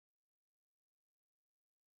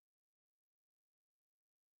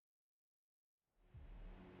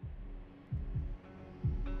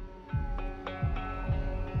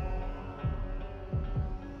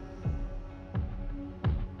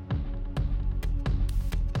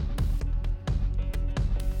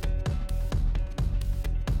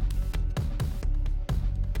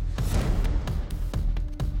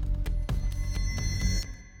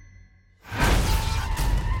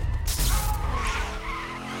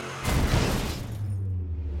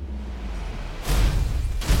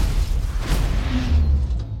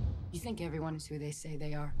think everyone is who they say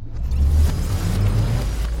they are.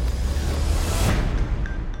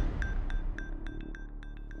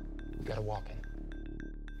 You got a walk-in.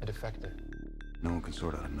 A defector. No one can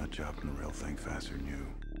sort out a nut job from the real thing faster than you.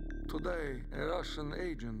 Today, a Russian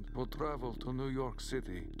agent will travel to New York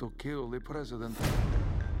City to kill the president.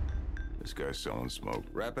 This guy's selling smoke.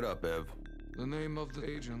 Wrap it up, Ev. The name of the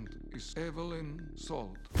agent is Evelyn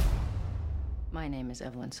Salt. My name is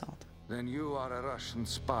Evelyn Salt. Then you are a Russian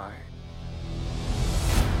spy.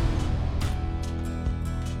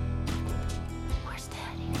 Where's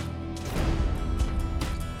Daddy?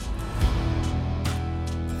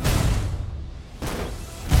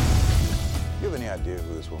 You have any idea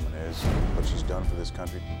who this woman is? What she's done for this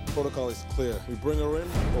country? Protocol is clear. We bring her in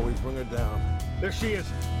or we bring her down. There she is.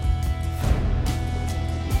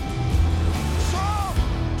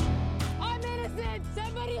 I'm innocent!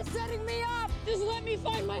 Somebody is setting me up! Just let me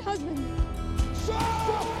find my husband!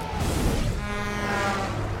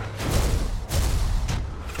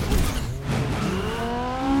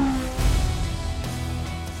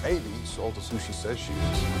 Maybe Salt is who she says she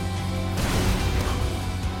is.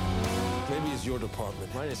 Maybe it's your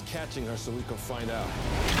department. Mine is catching her so we can find out.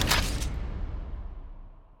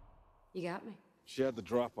 You got me. She had the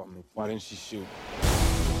drop on me. Why didn't she shoot?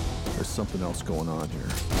 There's something else going on here.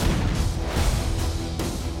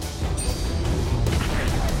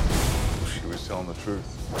 She was telling the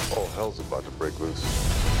truth. All hell's about to break loose.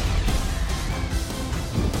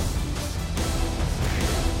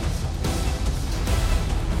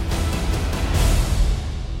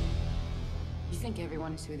 You think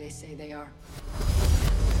everyone is who they say they are.